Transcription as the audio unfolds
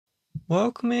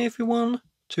Welcome everyone.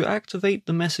 To activate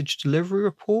the message delivery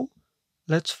report,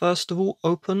 let's first of all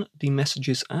open the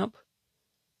Messages app,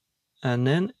 and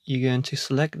then you're going to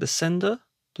select the sender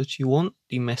that you want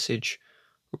the message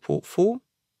report for.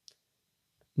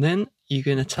 Then you're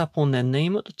going to tap on their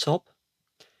name at the top,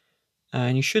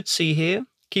 and you should see here,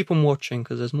 keep on watching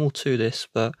because there's more to this,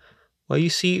 but where you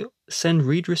see send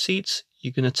read receipts,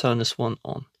 you're going to turn this one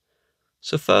on.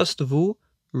 So first of all,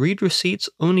 read receipts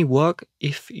only work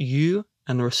if you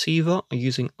and the receiver are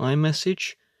using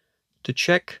iMessage. To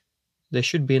check, there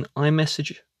should be an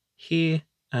iMessage here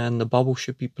and the bubble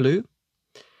should be blue.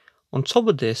 On top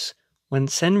of this, when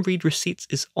send read receipts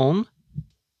is on,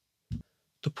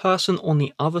 the person on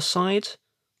the other side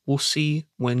will see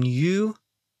when you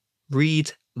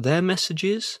read their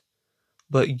messages,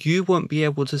 but you won't be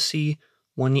able to see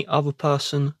when the other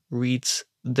person reads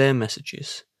their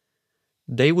messages.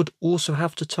 They would also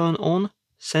have to turn on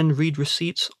send read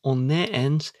receipts on their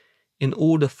end in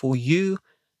order for you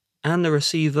and the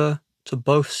receiver to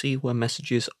both see when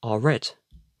messages are read.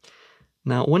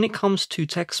 Now, when it comes to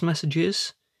text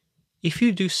messages, if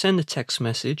you do send a text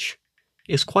message,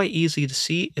 it's quite easy to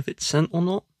see if it's sent or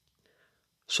not.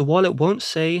 So while it won't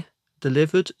say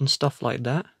delivered and stuff like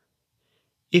that,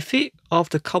 if it,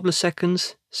 after a couple of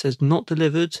seconds, says not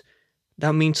delivered,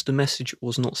 that means the message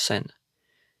was not sent.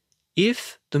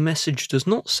 If the message does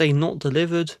not say not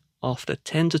delivered, after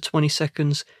 10 to 20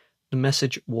 seconds, the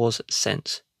message was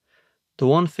sent. The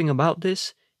one thing about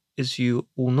this is you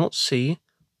will not see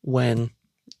when,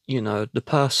 the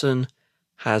person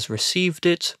has received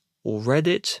it or read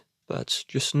it, but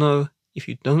just know if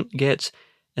you don't get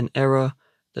an error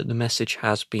that the message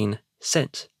has been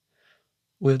sent.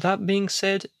 With that being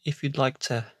said, if you'd like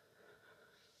to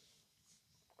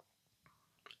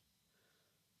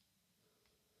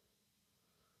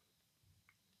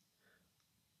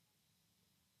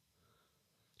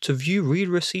view read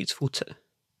receipts with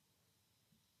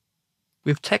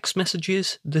text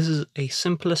messages, this is a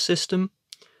simpler system.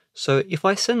 So if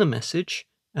I send a message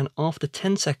and after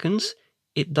 10 seconds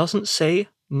it doesn't say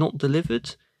not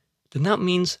delivered, then that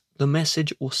means the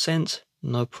message was sent,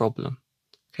 no problem.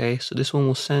 Okay, so this one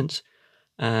was sent,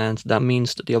 and that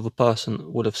means that the other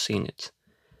person would have seen it.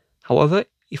 However,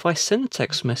 if I send a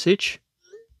text message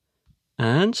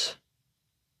and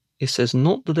it says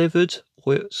not delivered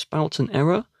or it spouts an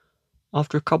error,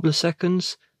 after a couple of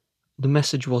seconds, the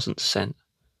message wasn't sent.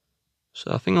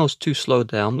 So I think I was too slow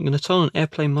there. I'm going to turn on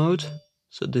airplane mode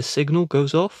so this signal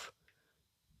goes off.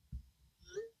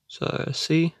 So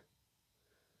see,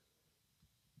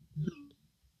 I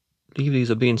believe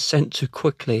these are being sent too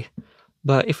quickly.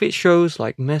 But if it shows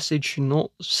like message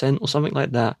not sent or something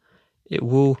like that, it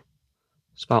will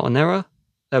spout an error.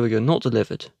 There we go, not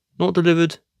delivered. Not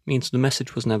delivered means the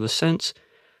message was never sent,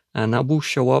 and that will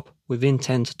show up within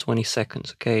 10 to 20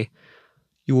 seconds, okay?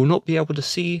 You will not be able to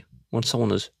see when someone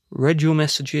has read your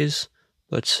messages,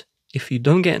 but if you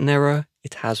don't get an error,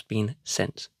 it has been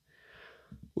sent.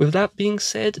 With that being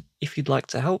said, if you'd like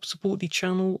to help support the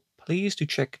channel, please do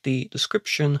check the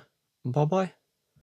description. Bye bye.